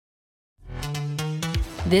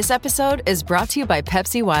This episode is brought to you by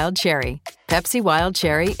Pepsi Wild Cherry. Pepsi Wild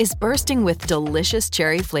Cherry is bursting with delicious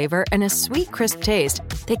cherry flavor and a sweet, crisp taste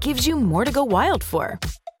that gives you more to go wild for.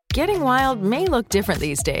 Getting wild may look different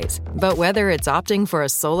these days, but whether it's opting for a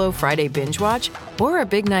solo Friday binge watch or a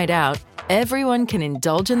big night out, everyone can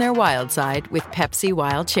indulge in their wild side with Pepsi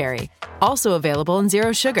Wild Cherry. Also available in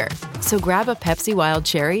Zero Sugar. So grab a Pepsi Wild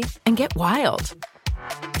Cherry and get wild.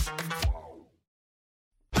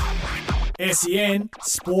 SEN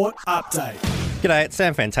Sport Update. G'day, it's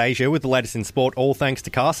Sam Fantasia with the latest in sport, all thanks to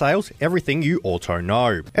car sales, everything you auto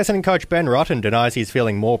know. Essendon coach Ben Rutten denies he's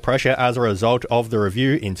feeling more pressure as a result of the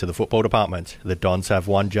review into the football department. The Dons have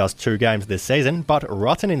won just 2 games this season, but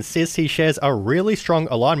Rutten insists he shares a really strong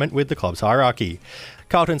alignment with the club's hierarchy.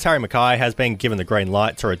 Carlton's Harry Mackay has been given the green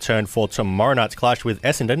light to return for tomorrow night's clash with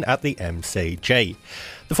Essendon at the MCG.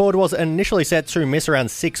 The forward was initially set to miss around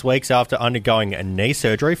 6 weeks after undergoing a knee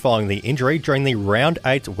surgery following the injury during the Round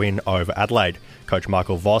 8 win over Adelaide. Coach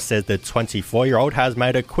Michael Voss says the 24-year-old has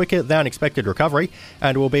made a quicker than expected recovery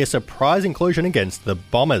and will be a surprise inclusion against the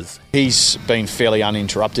Bombers. He's been fairly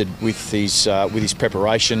uninterrupted with his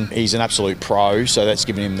preparation. He's an absolute pro, so that's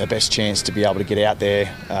given him the best chance to be able to get out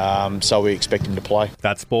there, so we expect him to play.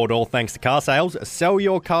 That's sport all thanks to car sales. Sell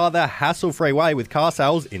your car the hassle-free way with car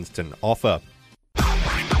sales instant offer.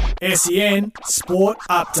 SEN Sport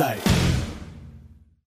Update.